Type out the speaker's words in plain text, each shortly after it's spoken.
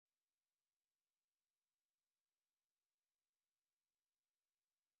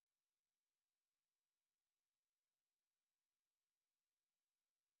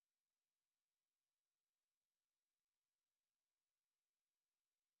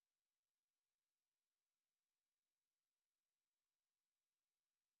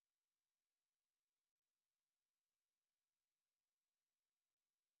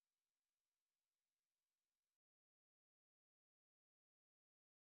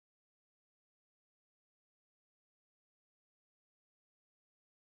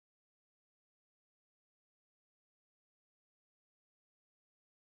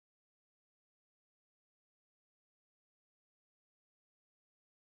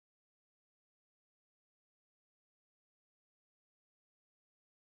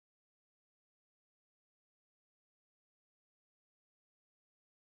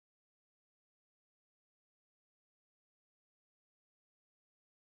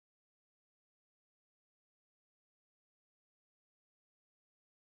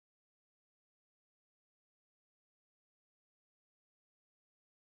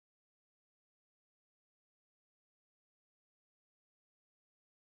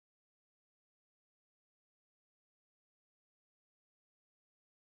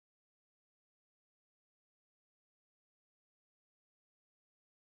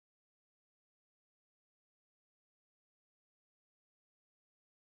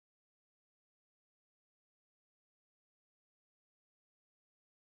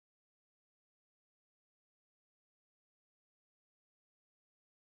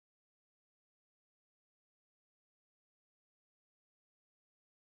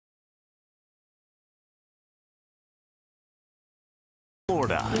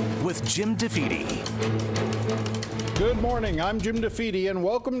Florida with Jim DeFeedy. Good morning, I'm Jim DeFeedy and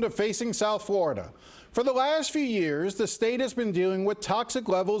welcome to Facing South Florida. For the last few years, the state has been dealing with toxic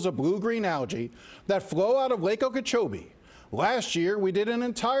levels of blue-green algae that flow out of Lake Okeechobee. Last year, we did an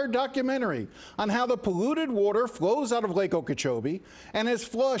entire documentary on how the polluted water flows out of Lake Okeechobee and is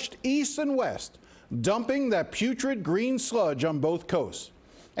flushed east and west, dumping that putrid green sludge on both coasts.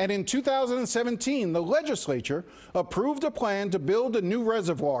 And in 2017, the legislature approved a plan to build a new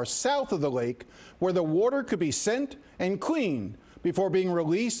reservoir south of the lake where the water could be sent and cleaned before being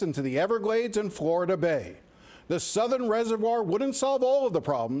released into the Everglades and Florida Bay. The southern reservoir wouldn't solve all of the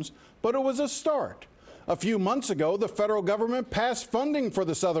problems, but it was a start. A few months ago, the federal government passed funding for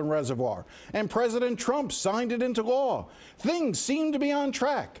the southern reservoir, and President Trump signed it into law. Things seemed to be on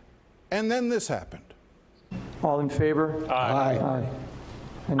track. And then this happened. All in favor? Aye. Aye.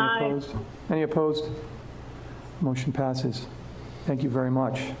 Any opposed? Any opposed? Motion passes. Thank you very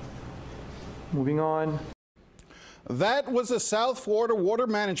much. Moving on. That was the South Florida Water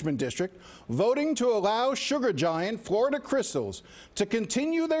Management District voting to allow sugar giant Florida Crystals to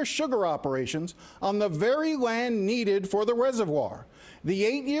continue their sugar operations on the very land needed for the reservoir. The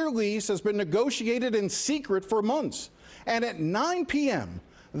 8-year lease has been negotiated in secret for months, and at 9 p.m.,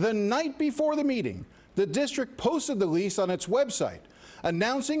 the night before the meeting, the district posted the lease on its website,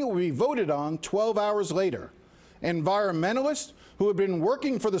 announcing it would be voted on 12 hours later. Environmentalists who had been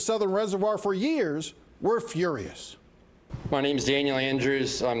working for the southern reservoir for years were furious. My name is Daniel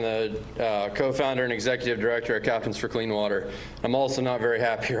Andrews. I'm the co-founder and executive director at Captains for Clean Water. I'm also not very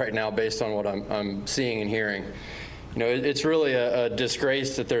happy right now based on what I'm seeing and hearing. You know, it's really a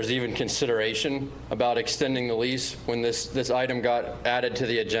disgrace that there's even consideration about extending the lease when this item got added to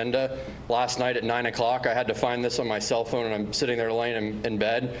the agenda last night at 9 o'clock. I had to find this on my cell phone and I'm sitting there laying in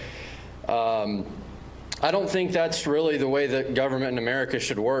bed. I don't think that's really the way that government in America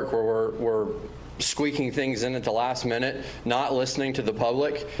should work, where we're squeaking things in at the last minute, not listening to the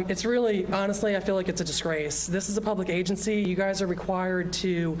public. It's really, honestly, I feel like it's a disgrace. This is a public agency. You guys are required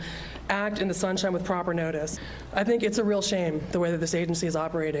to act in the sunshine with proper notice. I think it's a real shame the way that this agency is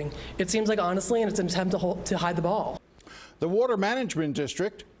operating. It seems like, honestly, and it's an attempt to hide the ball. The Water Management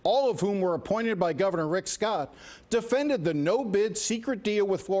District, all of whom were appointed by Governor Rick Scott, defended the no-bid secret deal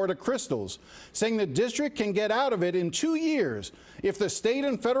with Florida Crystals, saying the district can get out of it in 2 years if the state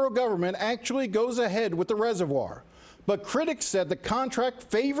and federal government actually goes ahead with the reservoir. But critics said the contract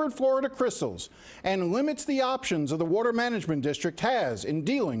favored Florida Crystals and limits the options of the Water Management District has in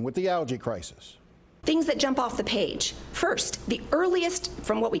dealing with the algae crisis. Things that jump off the page. First, the earliest,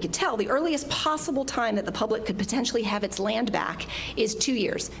 from what we could tell, the earliest possible time that the public could potentially have its land back is 2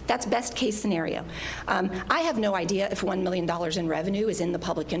 years. That's best case scenario. I have no idea if $1 million in revenue is in the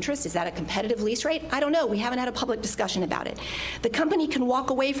public interest. Is that a competitive lease rate? I don't know. We haven't had a public discussion about it. The company can walk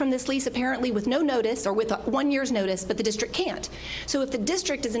away from this lease apparently with no notice or with 1 year's notice, but the district can't. So if the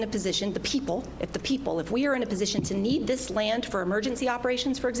district is in a position, if we are in a position to need this land for emergency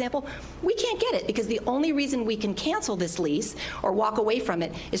operations, for example, we can't get it because the only reason we can cancel this lease or walk away from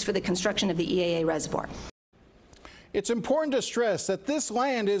it is for the construction of the EAA reservoir. It's important to stress that this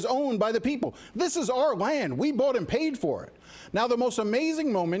land is owned by the people. This is our land. We bought and paid for it. Now, the most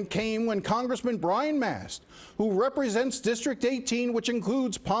amazing moment came when Congressman Brian Mast, who represents District 18, which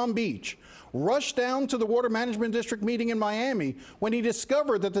includes Palm Beach, rushed down to the Water Management District meeting in Miami when he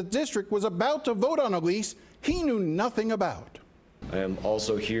discovered that the district was about to vote on a lease he knew nothing about. I am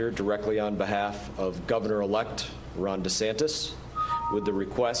also here directly on behalf of Governor-elect Ron DeSantis with the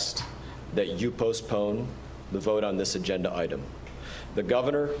request that you postpone the vote on this agenda item. The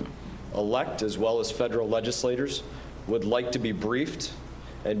governor-elect, as well as federal legislators, would like to be briefed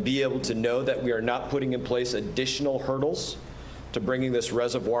and be able to know that we are not putting in place additional hurdles to bringing this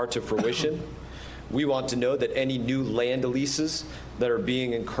reservoir to fruition. We want to know that any new land leases that are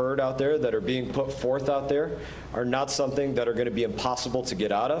being incurred out there, that are being put forth out there, are not something that are going to be impossible to get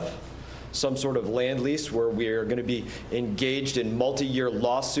out of. Some sort of land lease where we are going to be engaged in multi-year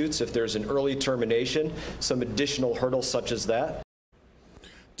lawsuits if there's an early termination, some additional hurdles such as that.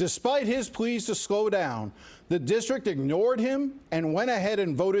 Despite his pleas to slow down, the district ignored him and went ahead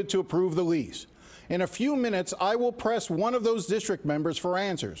and voted to approve the lease. In a few minutes, I will press one of those district members for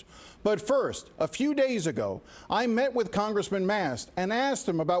answers. But first, a few days ago, I met with Congressman Mast and asked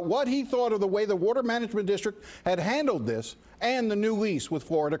him about what he thought of the way the Water Management District had handled this and the new lease with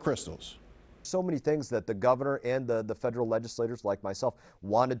Florida Crystals. So many things that the governor and the federal legislators like myself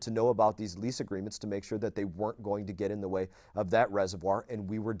wanted to know about these lease agreements to make sure that they weren't going to get in the way of that reservoir, and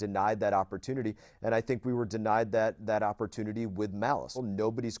we were denied that opportunity. And I think we were denied that opportunity with malice.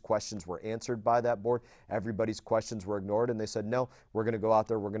 Nobody's questions were answered by that board. Everybody's questions were ignored, and they said, no, we're going to go out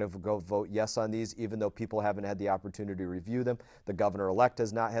there, we're going to go vote yes on these, even though people haven't had the opportunity to review them. The governor-elect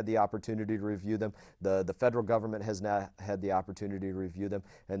has not had the opportunity to review them. The federal government has not had the opportunity to review them,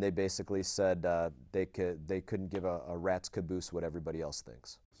 and they basically said they couldn't give a rat's caboose what everybody else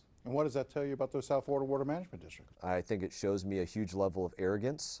thinks. And what does that tell you about the South Florida Water Management District? I think it shows me a huge level of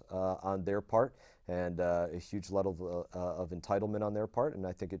arrogance on their part, and a huge level of entitlement on their part, and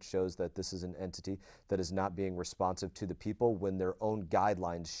I think it shows that this is an entity that is not being responsive to the people when their own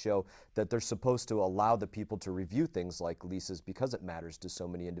guidelines show that they're supposed to allow the people to review things like leases because it matters to so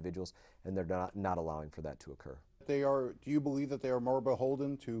many individuals, and they're not allowing for that to occur. Do you believe that they are more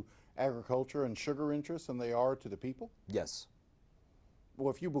beholden to agriculture and sugar interests than they are to the people? Yes. Well,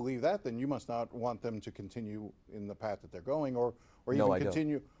 if you believe that, then you must not want them to continue in the path that they're going, or even No, I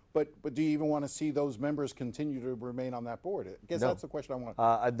continue. Don't. But do you even want to see those members continue to remain on that board? I guess No. that's the question I want.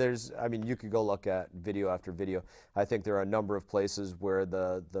 I mean, you could go look at video after video. I think there are a number of places where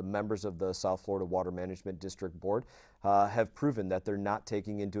the members of the South Florida Water Management District Board have proven that they're not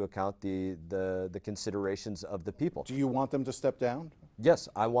taking into account the considerations of the people. Do you want them to step down? Yes,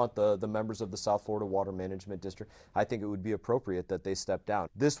 I want the members of the South Florida Water Management District. I think it would be appropriate that they step down.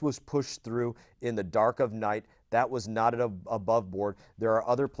 This was pushed through in the dark of night. That was not above board. There are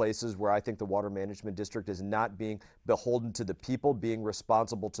other places where I think the Water Management District is not being beholden to the people, being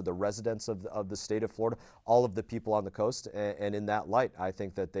responsible to the residents of the state of Florida, all of the people on the coast. And in that light, I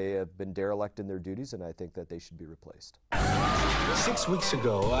think that they have been derelict in their duties, and I think that they should be replaced. 6 weeks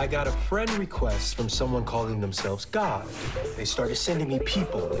ago, I got a friend request from someone calling themselves God. They started sending me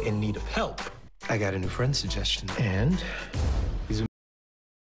people in need of help. I got a new friend suggestion, and he's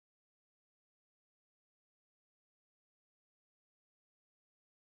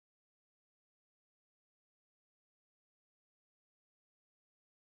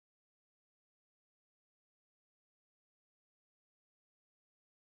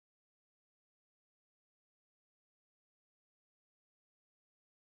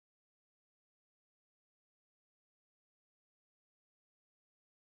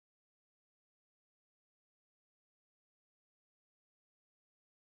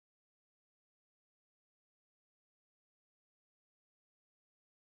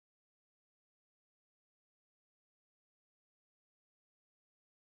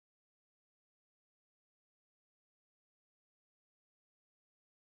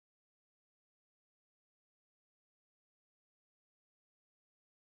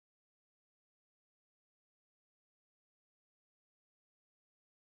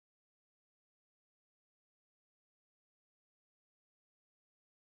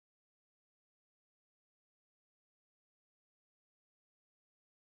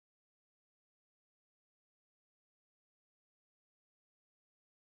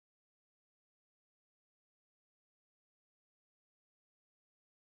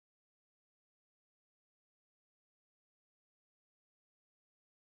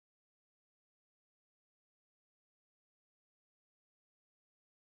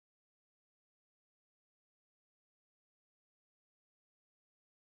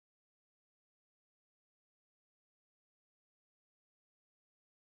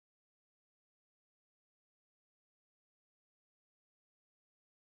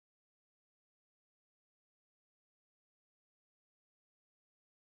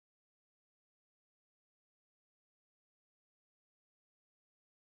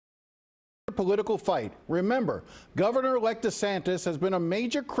Political fight. Remember, Governor-elect DeSantis has been a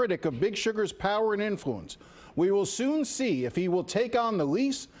major critic of Big Sugar's power and influence. We will soon see if he will take on the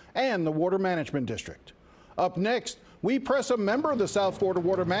lease and the Water Management District. Up next, we press a member of the South Florida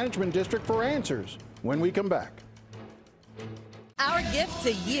Water Management District for answers when we come back. Our gift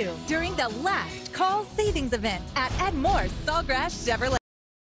to you during the last call savings event at Ed Moore's Sawgrass Chevrolet.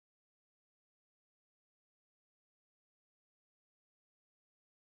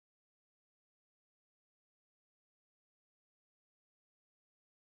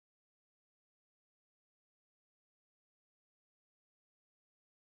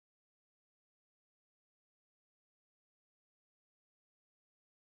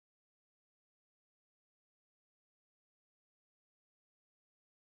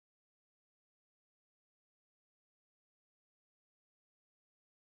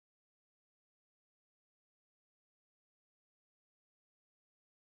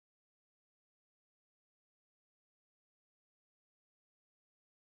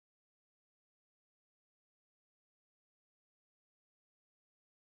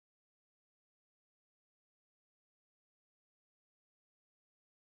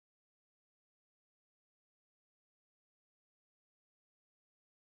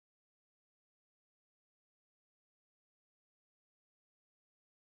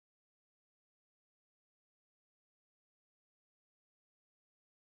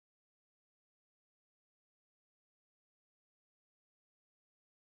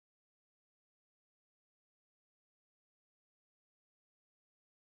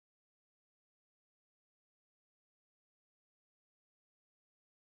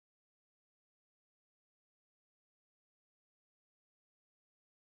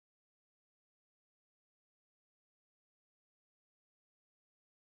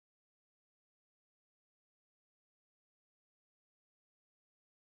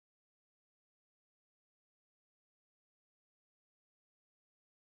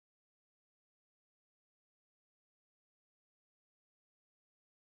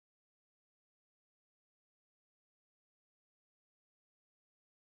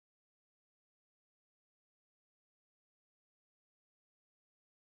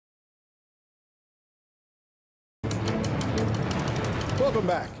 Welcome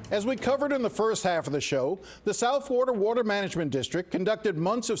back. As we covered in the first half of the show, the South Florida Water Management District conducted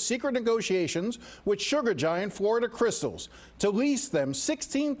months of secret negotiations with sugar giant Florida Crystals to lease them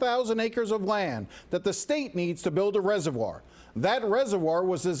 16,000 acres of land that the state needs to build a reservoir. That reservoir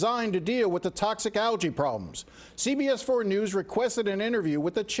was designed to deal with the toxic algae problems. CBS 4 News requested an interview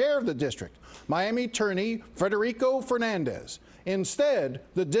with the chair of the district, Miami attorney Federico Fernandez. Instead,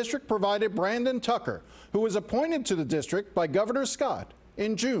 the district provided Brandon Tucker, who was appointed to the district by Governor Scott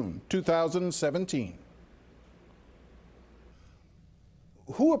in June 2017.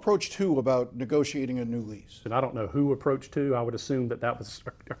 Who approached who about negotiating a new lease? And I don't know who approached who. I would assume that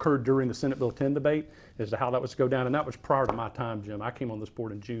occurred during the Senate Bill 10 debate as to how that was to go down, and that was prior to my time, Jim. I came on this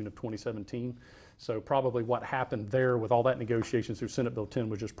board in June of 2017, so probably what happened there with all that negotiations through Senate Bill 10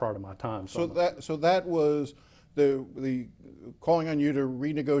 was just prior to my time. So that was the calling on you to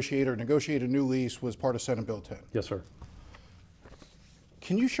renegotiate or negotiate a new lease was part of Senate Bill 10? Yes, sir.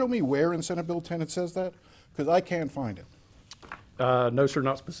 Can you show me where in Senate Bill 10 it says that? Because I can't find it. No, sir,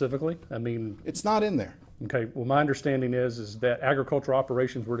 not specifically. I mean, it's not in there. Okay. Well, my understanding is that agricultural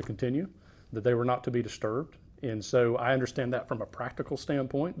operations were to continue, that they were not to be disturbed, and so I understand that from a practical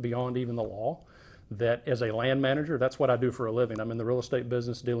standpoint, beyond even the law. That as a land manager, that's what I do for a living. I'm in the real estate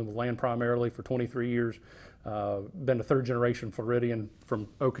business, dealing with land primarily for 23 years. Been a third generation Floridian from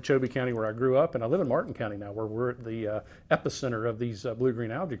Okeechobee County, where I grew up, and I live in Martin County now, where we're at the epicenter of these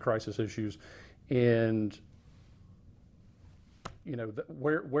blue-green algae crisis issues. And you know,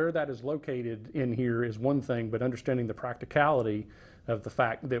 where that is located in here is one thing, but understanding the practicality of the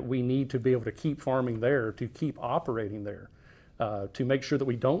fact that we need to be able to keep farming there, to keep operating there, to make sure that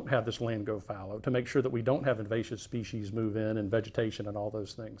we don't have this land go fallow, to make sure that we don't have invasive species move in and vegetation and all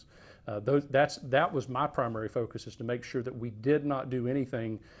those things. That was my primary focus, is to make sure that we did not do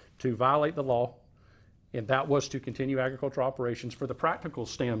anything to violate the law, and that was to continue agricultural operations for the practical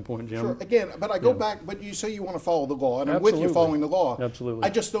standpoint, Jim. Sure, again, but I go back, but you say you want to follow the law, and I'm Absolutely. with you following the law. Absolutely. I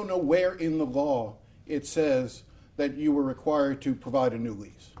just don't know where in the law it says that you were required to provide a new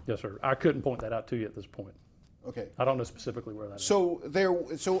lease. Yes, sir. I couldn't point that out to you at this point. Okay. I don't know specifically where that is.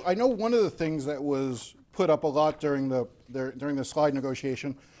 So I know one of the things that was put up a lot during the slide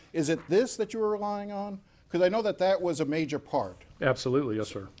negotiation, is it this that you were relying on? Because I know that was a major part. Absolutely, yes,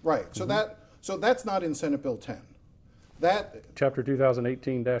 sir. Right. So that's not in Senate Bill 10. That Chapter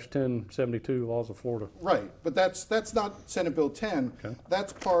 2018-1072 Laws of Florida. Right, but that's not Senate Bill 10. Okay.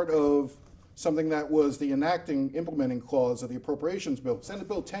 That's part of something that was the implementing clause of the appropriations bill. Senate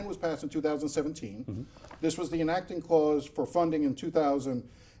Bill 10 was passed in 2017. Mm-hmm. This was the enacting clause for funding in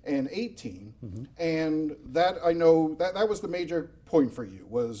 2018. Mm-hmm. And that, I know, that was the major point for you,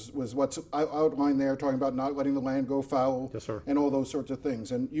 was what's outlined there, talking about not letting the land go foul. Yes, sir. And all those sorts of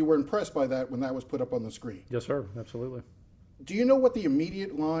things. And you were impressed by that when that was put up on the screen. Yes, sir, absolutely. Do you know what the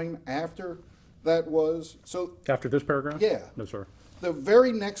immediate line after that was? So after this paragraph? Yeah. No, sir. The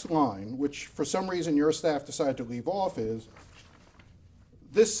very next line, which for some reason your staff decided to leave off, is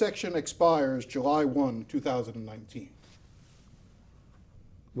this section expires July 1, 2019.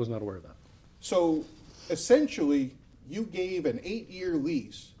 Was not aware of that. So essentially, you gave an 8-year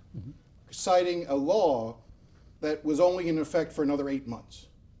lease, citing a law that was only in effect for another 8 months.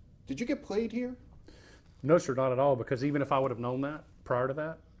 Did you get played here? No, sir, not at all, because even if I would have known that prior to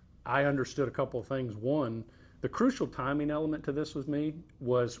that, I understood a couple of things. One, the crucial timing element to this with me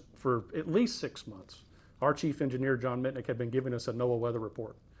was for at least 6 months. Our chief engineer, John Mitnick, had been giving us a NOAA weather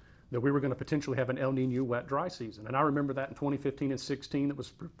report that we were going to potentially have an El Nino wet dry season. And I remember that in 2015 and 16, it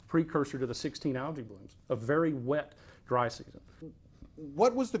was precursor to the 16 algae blooms, a very wet dry season.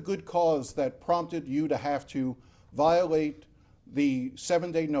 What was the good cause that prompted you to have to violate the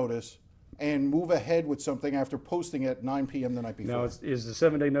 7-day notice and move ahead with something after posting at 9 p.m. the night before? Now, is the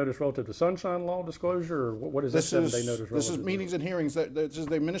 7-day notice relative to sunshine law disclosure, or what is that 7-day notice relative This is meetings and hearings. This is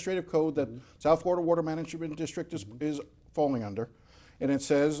the administrative code that South Florida Water Management District is falling under. And it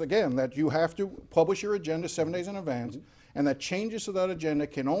says, again, that you have to publish your agenda 7 days in advance, and that changes to that agenda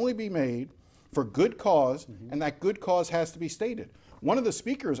can only be made for good cause, and that good cause has to be stated. One of the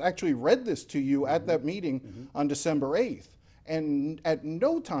speakers actually read this to you at that meeting on December 8th. And at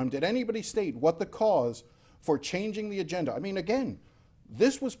no time did anybody state what the cause for changing the agenda. I mean, again,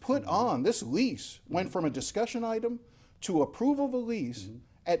 this was put on, this lease went from a discussion item to approval of a lease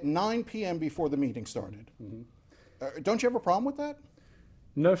at 9 p.m. before the meeting started. Don't you have a problem with that?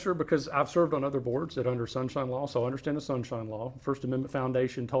 No, sir, because I've served on other boards that are under Sunshine Law, so I understand the Sunshine Law. First Amendment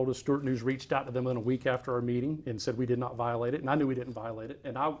Foundation told us Stewart News reached out to them in a week after our meeting and said we did not violate it, and I knew we didn't violate it.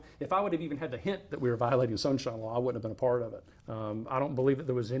 And if I would have even had the hint that we were violating Sunshine Law, I wouldn't have been a part of it. I don't believe that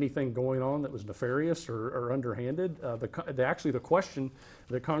there was anything going on that was nefarious or underhanded. Actually, the question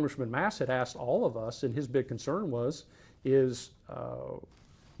that Congressman Mass had asked all of us, and his big concern was, is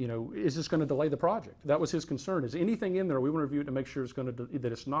this going to delay the project? That was his concern. Is anything in there we want to review it to make sure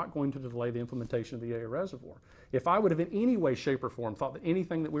that it's not going to delay the implementation of the AA reservoir? If I would have in any way, shape, or form thought that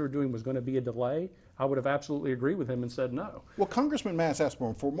anything that we were doing was going to be a delay, I would have absolutely agreed with him and said no. Well, Congressman Mass asked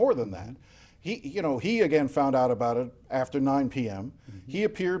for more than that. He again found out about it after 9 p.m. He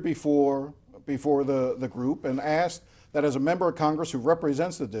appeared before the group and asked that as a member of Congress who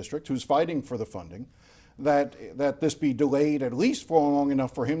represents the district, who's fighting for the funding, that this be delayed at least for long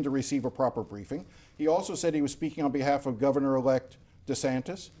enough for him to receive a proper briefing. He also said he was speaking on behalf of Governor-elect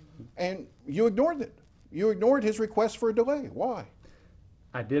DeSantis, and you ignored it. You ignored his request for a delay. Why?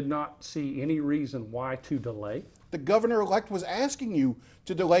 I did not see any reason why to delay. The governor-elect was asking you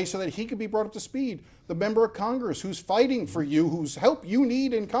to delay so that he could be brought up to speed. The member of Congress who's fighting for you, whose help you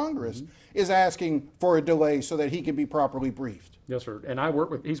need in Congress, is asking for a delay so that he can be properly briefed. Yes, sir. And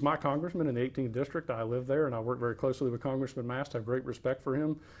he's my congressman in the 18th district. I live there, and I work very closely with Congressman Mast. I have great respect for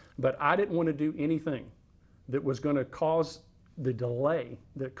him. But I didn't want to do anything that was going to cause the delay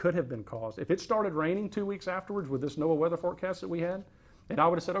that could have been caused. If it started raining 2 weeks afterwards with this NOAA weather forecast that we had, and I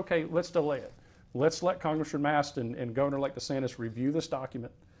would have said, okay, let's delay it. Let's let Congressman Mast and Governor-elect DeSantis review this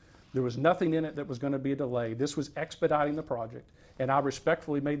document. There was nothing in it that was going to be a delay. This was expediting the project. And I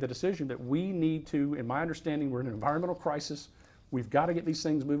respectfully made the decision that we need to, in my understanding, we're in an environmental crisis. We've got to get these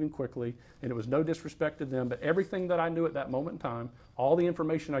things moving quickly. And it was no disrespect to them, but everything that I knew at that moment in time, all the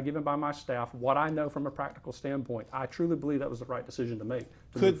information I given by my staff, what I know from a practical standpoint, I truly believe that was the right decision to make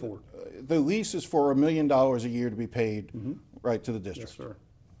to move forward. The lease is for $1 million a year to be paid right to the district. Yes, sir.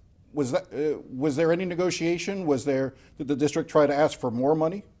 Was there any negotiation? Did the district try to ask for more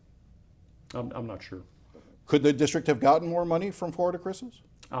money? I'm not sure. Could the district have gotten more money from Florida Crystals?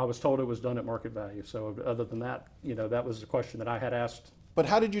 I was told it was done at market value. So other than that, that was the question that I had asked. But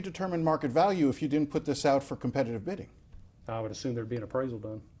how did you determine market value if you didn't put this out for competitive bidding? I would assume there'd be an appraisal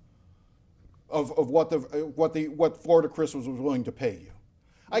done. Of what Florida Crystals was willing to pay you.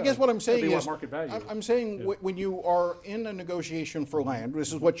 I guess what I'm saying is, I'm saying when you are in a negotiation for land,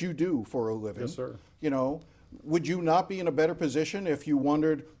 this is what you do for a living. Yes, sir. Would you not be in a better position if you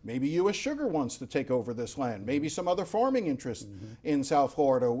wondered, maybe U.S. Sugar wants to take over this land, maybe some other farming interest in South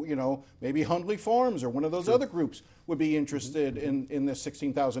Florida, maybe Hundley Farms or one of those other groups would be interested in this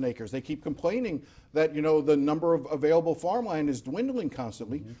 16,000 acres. They keep complaining that, the number of available farmland is dwindling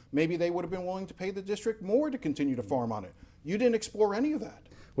constantly. Maybe they would have been willing to pay the district more to continue to farm on it. You didn't explore any of that.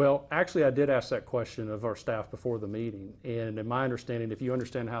 Well, actually, I did ask that question of our staff before the meeting. And in my understanding, if you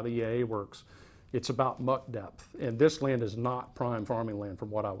understand how the EAA works, it's about muck depth. And this land is not prime farming land from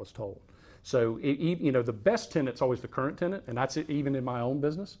what I was told. So, the best tenant's always the current tenant, and that's even in my own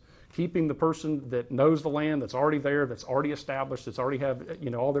business. Keeping the person that knows the land, that's already there, that's already established, that's already have,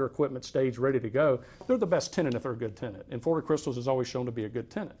 all their equipment staged, ready to go, they're the best tenant if they're a good tenant. And Florida Crystals is always shown to be a good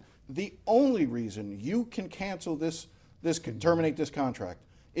tenant. The only reason you can cancel terminate this contract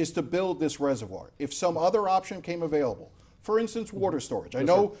is to build this reservoir. If some other option came available, for instance, water storage. I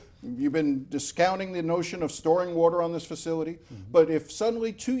know you've been discounting the notion of storing water on this facility, but if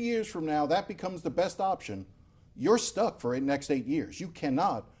suddenly 2 years from now that becomes the best option, you're stuck for the next 8 years. You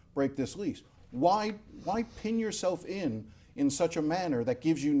cannot break this lease. Why pin yourself in such a manner that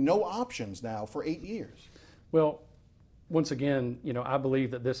gives you no options now for 8 years? Well, once again, I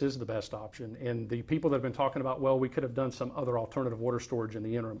believe that this is the best option. And the people that have been talking about, well, we could have done some other alternative water storage in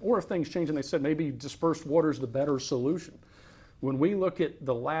the interim, or if things change and they said maybe dispersed water is the better solution. When we look at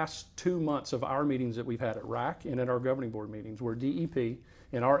the last 2 months of our meetings that we've had at RAC and at our governing board meetings, where DEP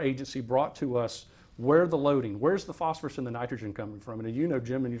and our agency brought to us where's the phosphorus and the nitrogen coming from? And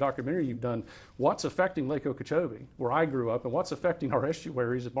Jim, in your documentary you've done, what's affecting Lake Okeechobee, where I grew up, and what's affecting our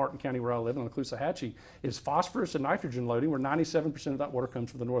estuaries in Martin County, where I live, in the Caloosahatchee, is phosphorus and nitrogen loading, where 97% of that water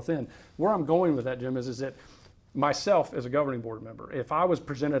comes from the north end. Where I'm going with that, Jim, is that myself as a governing board member, if I was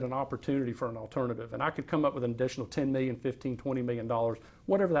presented an opportunity for an alternative, and I could come up with an additional $10 million, $15, $20 million,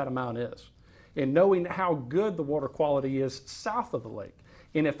 whatever that amount is, and knowing how good the water quality is south of the lake,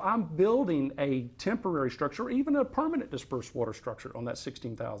 and if I'm building a temporary structure, or even a permanent dispersed water structure on that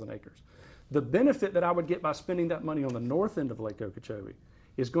 16,000 acres, the benefit that I would get by spending that money on the north end of Lake Okeechobee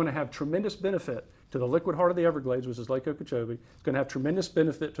is going to have tremendous benefit to the liquid heart of the Everglades, which is Lake Okeechobee. It's going to have tremendous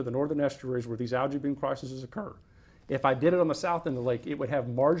benefit to the northern estuaries where these algae bloom crises occur. If I did it on the south end of the lake, it would have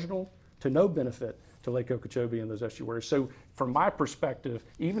marginal to no benefit to Lake Okeechobee and those estuaries. So from my perspective,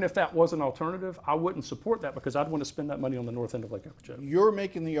 even if that was an alternative, I wouldn't support that because I'd want to spend that money on the north end of Lake Okeechobee. You're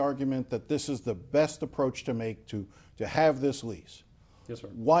making the argument that this is the best approach to make to have this lease. Yes, sir.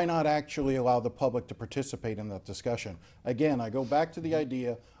 Why not actually allow the public to participate in that discussion? Again, I go back to the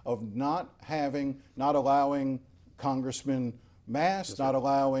idea of not allowing Congressman Mass, not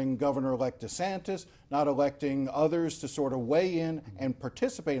allowing Governor-elect DeSantis, not electing others to sort of weigh in and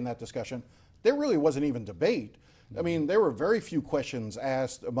participate in that discussion. There really wasn't even debate. I mean, there were very few questions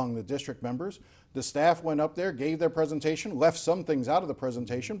asked among the district members. The staff went up there, gave their presentation, left some things out of the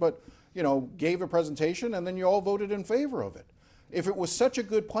presentation, but, you know, gave a presentation and then you all voted in favor of it. If it was such a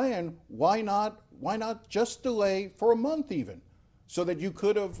good plan, why not just delay for a month even, so that you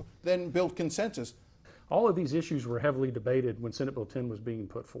could have then built consensus? All of these issues were heavily debated when Senate Bill 10 was being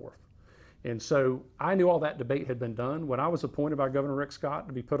put forth. And so I knew all that debate had been done. When I was appointed by Governor Rick Scott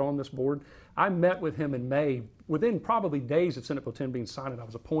to be put on this board, I met with him in May. Within probably days of Senate Bill 10 being signed, I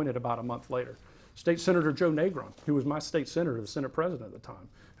was appointed about a month later. State Senator Joe Negron, who was my state senator, the Senate president at the time,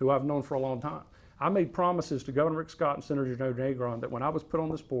 who I've known for a long time. I made promises to Governor Rick Scott and Senator Joe Negron that when I was put on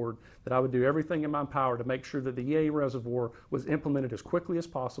this board, that I would do everything in my power to make sure that the EA reservoir was implemented as quickly as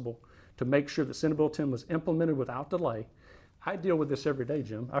possible, to make sure that Senate Bill 10 was implemented without delay. I deal with this every day,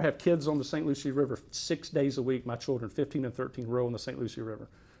 Jim. I have kids on the St. Lucie River 6 days a week. My children, 15 and 13, row on the St. Lucie River.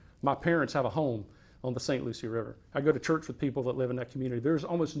 My parents have a home on the St. Lucie River. I go to church with people that live in that community. There's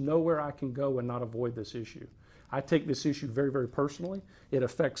almost nowhere I can go and not avoid this issue. I take this issue very, very personally. It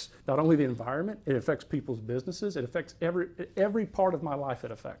affects not only the environment, it affects people's businesses, it affects every part of my life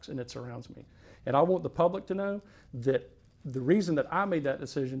it affects, and it surrounds me. And I want the public to know that the reason that I made that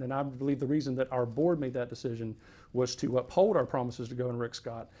decision, and I believe the reason that our board made that decision, was to uphold our promises to Governor Rick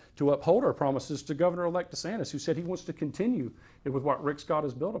Scott, to uphold our promises to Governor-elect DeSantis, who said he wants to continue with what Rick Scott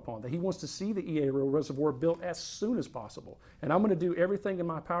has built upon, that he wants to see the EA reservoir built as soon as possible. And I'm going to do everything in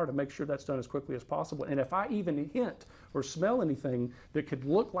my power to make sure that's done as quickly as possible. And if I even hint or smell anything that could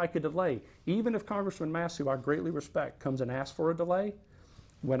look like a delay, even if Congressman Mass, who I greatly respect, comes and asks for a delay,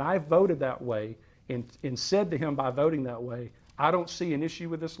 when I voted that way and said to him by voting that way, I don't see an issue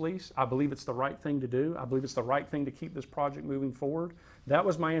with this lease. I believe it's the right thing to do. I believe it's the right thing to keep this project moving forward. That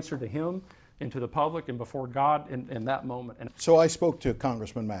was my answer to him and to the public and before God in that moment. And so I spoke to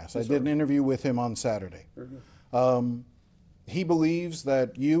Congressman Mass. I did an interview with him on Saturday. He believes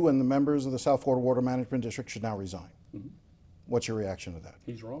that you and the members of the South Florida Water Management District should now resign. What's your reaction to that?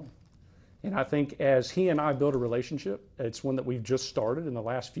 He's wrong. And I think as he and I build a relationship, it's one that we've just started in the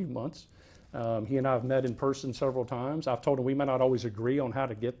last few months. He and I have met in person several times. I've told him we may not always agree on how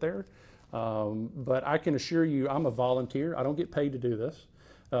to get there, but I can assure you I'm a volunteer. I don't get paid to do this,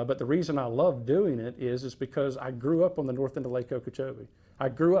 but the reason I love doing it is because I grew up on the north end of Lake Okeechobee. I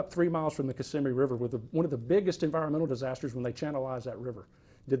grew up 3 miles from the Kissimmee River with one of the biggest environmental disasters when they channelized that river,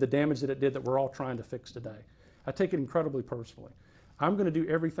 did the damage that it did that we're all trying to fix today. I take it incredibly personally. I'm going to do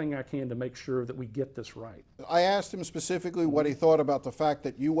everything I can to make sure that we get this right. I asked him specifically what he thought about the fact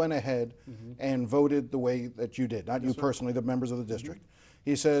that you went ahead and voted the way that you did, not you personally, the members of the district.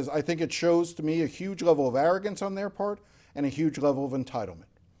 He says, I think it shows to me a huge level of arrogance on their part and a huge level of entitlement.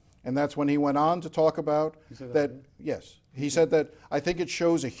 And that's when he went on to talk about that, yes, he said that I think it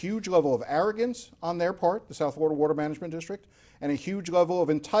shows a huge level of arrogance on their part, the South Florida Water Management District, and a huge level of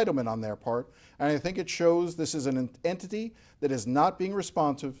entitlement on their part. And I think it shows this is an entity that is not being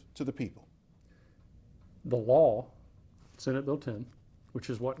responsive to the people. The law, Senate Bill 10, which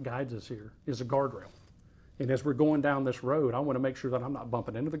is what guides us here, is a guardrail. And as we're going down this road, I want to make sure that I'm not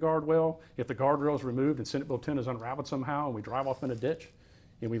bumping into the guardrail. If the guardrail is removed and Senate Bill 10 is unraveled somehow and we drive off in a ditch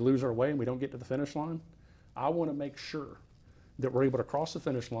and we lose our way and we don't get to the finish line, I want to make sure that we're able to cross the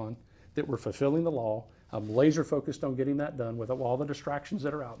finish line, that we're fulfilling the law. I'm laser focused on getting that done with all the distractions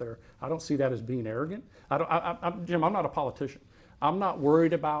that are out there. I don't see that as being arrogant. Jim, I'm not a politician. I'm not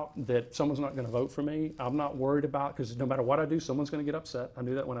worried about that someone's not going to vote for me. I'm not worried about, because no matter what I do, someone's going to get upset. I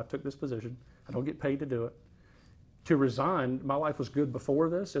knew that when I took this position. I don't get paid to do it. To resign, my life was good before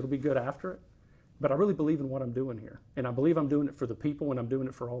this. It'll be good after it. But I really believe in what I'm doing here. And I believe I'm doing it for the people and I'm doing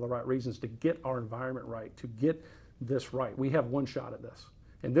it for all the right reasons, to get our environment right, to get this right. We have one shot at this.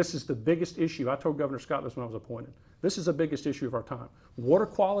 And this is the biggest issue. I told Governor Scott this when I was appointed. This is the biggest issue of our time. Water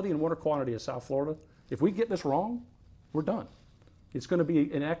quality and water quantity in South Florida, if we get this wrong, we're done. It's going to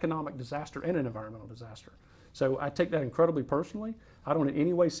be an economic disaster and an environmental disaster. So I take that incredibly personally. I don't in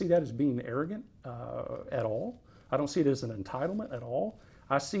any way see that as being arrogant at all. I don't see it as an entitlement at all.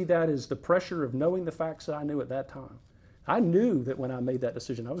 I see that as the pressure of knowing the facts that I knew at that time. I knew that when I made that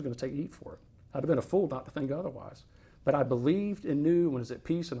decision, I was going to take heat for it. I'd have been a fool not to think otherwise. But I believed and knew when I was at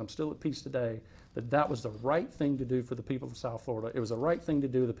peace, and I'm still at peace today, that that was the right thing to do for the people of South Florida. It was the right thing to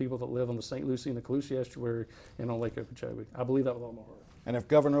do for the people that live on the St. Lucie and the Calusi Estuary and on Lake Okeechobee. I believe that with all my heart. And if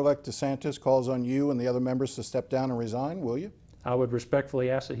Governor-elect DeSantis calls on you and the other members to step down and resign, will you? I would respectfully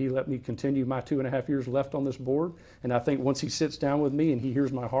ask that he let me continue my 2.5 years left on this board. And I think once he sits down with me and he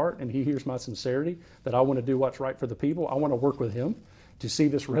hears my heart and he hears my sincerity, that I want to do what's right for the people. I want to work with him to see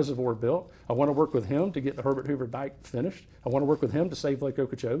this reservoir built. I want to work with him to get the Herbert Hoover Dike finished. I want to work with him to save Lake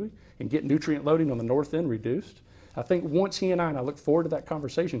Okeechobee and get nutrient loading on the north end reduced. I think once he and I look forward to that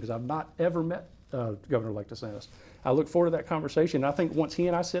conversation, because I've not ever met Governor-elect DeSantis. I look forward to that conversation. I think once he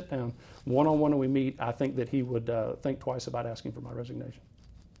and I sit down one-on-one and we meet, I think that he would think twice about asking for my resignation.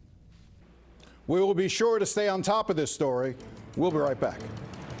 We will be sure to stay on top of this story. We'll be right back.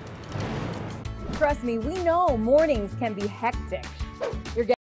 Trust me, we know mornings can be hectic. You're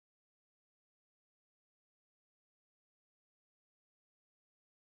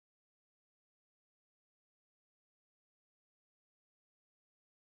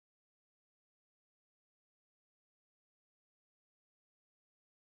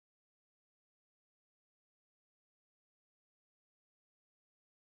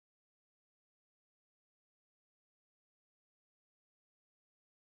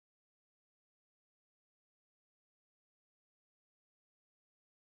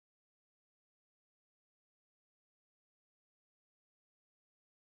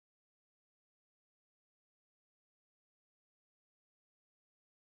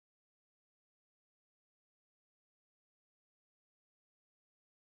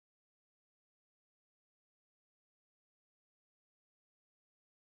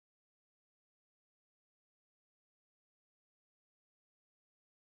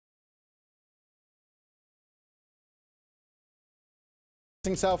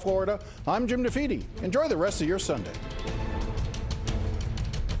South Florida, I'm Jim DeFeedy. Enjoy the rest of your Sunday.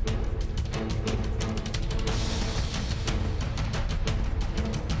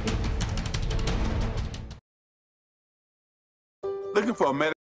 Looking for a